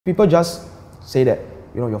People just say that,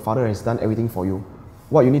 your father has done everything for you.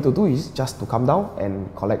 What you need to do is just to come down and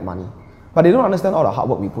collect money. But they don't understand all the hard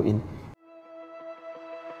work we put in.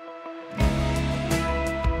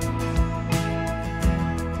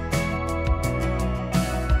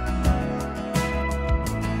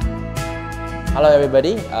 Hello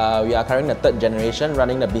everybody, we are currently the third generation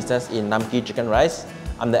running the business in Nam Kee Chicken Rice.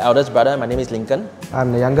 I'm the eldest brother, my name is Lincoln.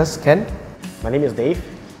 I'm the youngest, Ken. My name is Dave.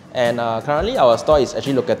 And currently our store is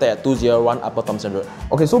actually located at 201 Upper Thomson Road.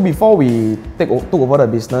 Okay, so before we took over the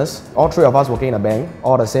business, all three of us working in a bank,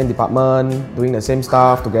 all the same department, doing the same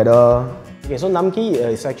stuff together. Okay, so Nam Kee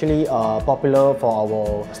is actually popular for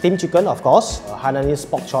our steamed chicken, of course, Hainanese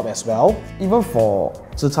pork chop as well. Even for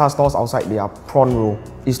zi cha stores outside, their prawn roll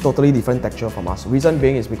is totally different texture from us. Reason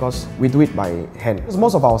being is because we do it by hand. Because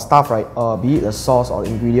most of our stuff, right, be it the sauce or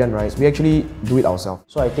ingredient, right, we actually do it ourselves.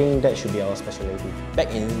 So I think that should be our specialty. Back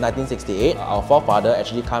in 1968, our forefather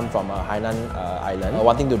actually came from Hainan Island,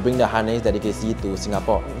 wanting to bring the Hainanese delicacy to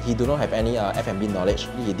Singapore. He do not have any F&B knowledge.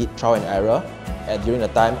 He did trial and error during the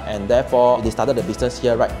time, and therefore they started the business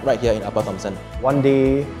here, right here in Upper Thomson. One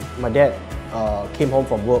day, my dad came home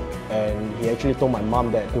from work and he actually told my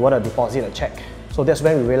mom that he wanted to deposit a check. So that's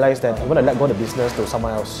when we realized that we want to let go of the business to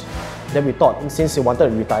someone else. Then we thought, since he wanted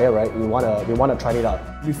to retire, right, we want to try it out.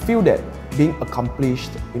 We feel that being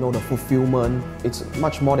accomplished, the fulfillment, it's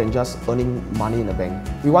much more than just earning money in the bank.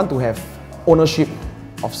 We want to have ownership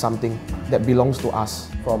of something that belongs to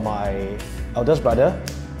us. From my eldest brother,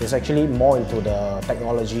 he's actually more into the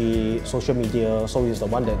technology, social media, so he's the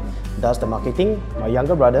one that does the marketing. My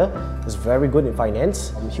younger brother is very good in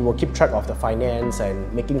finance. He will keep track of the finance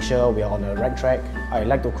and making sure we are on the right track. I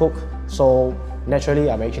like to cook, so naturally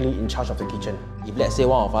I'm actually in charge of the kitchen. If let's say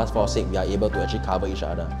one of us falls sick, we are able to actually cover each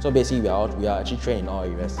other. So basically we are actually trained in all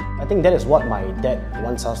areas. I think that is what my dad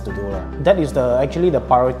wants us to do. That is actually the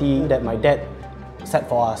priority that my dad set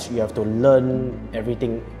for us. You have to learn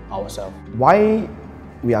everything ourselves. Why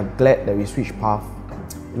we are glad that we switched path?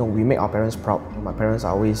 We make our parents proud. My parents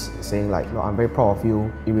are always saying like, I'm very proud of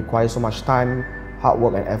you. It requires so much time, hard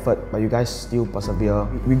work and effort, but you guys still persevere.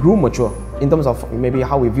 We grew mature in terms of maybe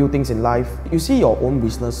how we view things in life. You see your own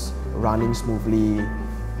business running smoothly,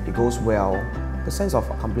 it goes well. The sense of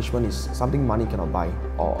accomplishment is something money cannot buy,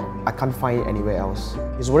 or I can't find it anywhere else.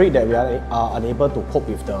 He's worried that we are unable to cope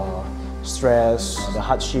with the stress, the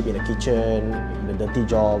hardship in the kitchen, the dirty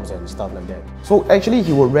jobs and stuff like that. So actually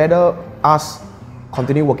he would rather us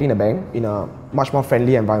continue working in the bank in a much more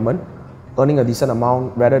friendly environment, earning a decent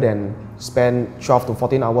amount rather than spend 12 to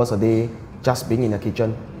 14 hours a day just being in the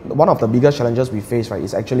kitchen. One of the biggest challenges we face, right,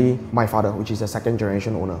 is actually my father, which is a second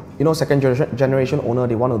generation owner. Second generation owner,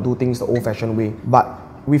 they want to do things the old-fashioned way, but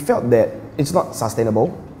we felt that it's not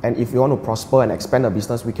sustainable, and if we want to prosper and expand the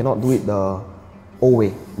business, we cannot do it the old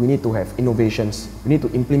way. We need to have innovations. We need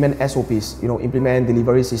to implement SOPs, implement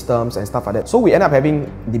delivery systems and stuff like that. So we end up having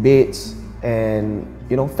debates, and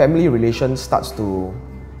family relations starts to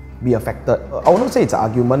be affected. I will not say it's an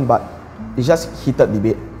argument, but it's just heated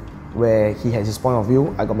debate where he has his point of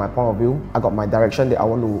view, I got my point of view, I got my direction that I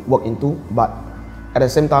want to work into, but at the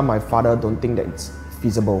same time my father don't think that it's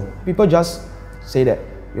feasible. People just say that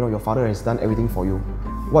your father has done everything for you.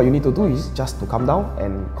 What you need to do is just to come down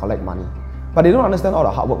and collect money. But they don't understand all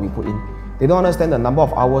the hard work we put in. They don't understand the number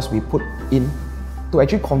of hours we put in to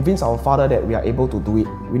actually convince our father that we are able to do it.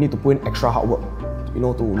 We need to put in extra hard work,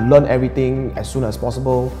 to learn everything as soon as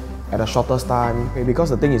possible at the shortest time. Because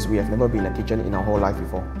the thing is, we have never been in a kitchen in our whole life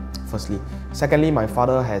before, firstly. Secondly, my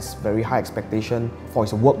father has very high expectation for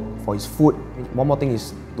his work, for his food. One more thing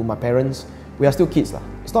is, to my parents, we are still kids.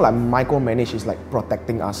 It's not like micromanage, it's like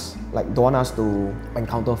protecting us. Like don't want us to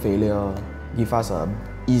encounter failure, give us a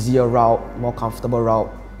easier route, more comfortable route,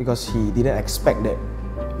 because he didn't expect that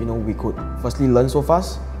we could firstly learn so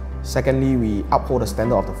fast. Secondly, we uphold the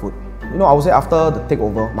standard of the food. I would say after the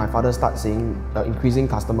takeover, my father started seeing increasing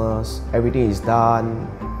customers, everything is done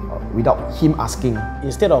without him asking.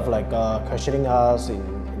 Instead of questioning us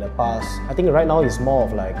in the past, I think right now it's more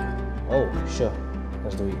of like, oh sure,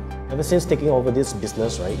 let's do it. Ever since taking over this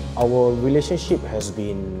business, right, our relationship has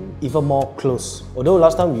been even more close. Although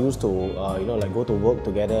last time we used to, go to work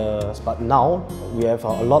together, but now we have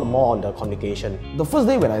a lot more on the communication. The first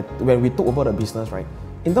day when we took over the business, right,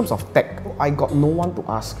 in terms of tech, I got no one to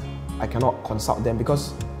ask. I cannot consult them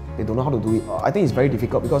because they don't know how to do it. I think it's very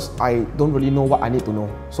difficult because I don't really know what I need to know.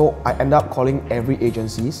 So I end up calling every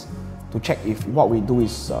agencies to check if what we do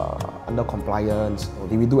is under compliance, or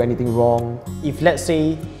did we do anything wrong. If let's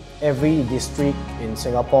say every district in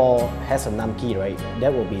Singapore has a Nam Kee, right,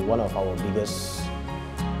 that will be one of our biggest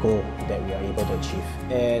goal that we are able to achieve.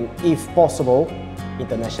 And if possible,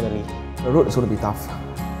 internationally? The road is going to be tough,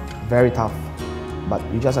 very tough. But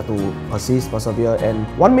you just have to persist, persevere, and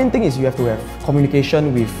one main thing is you have to have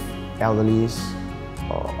communication with elderlies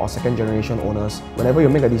or second generation owners. Whenever you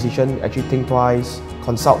make a decision, actually think twice,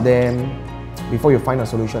 consult them before you find a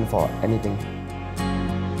solution for anything.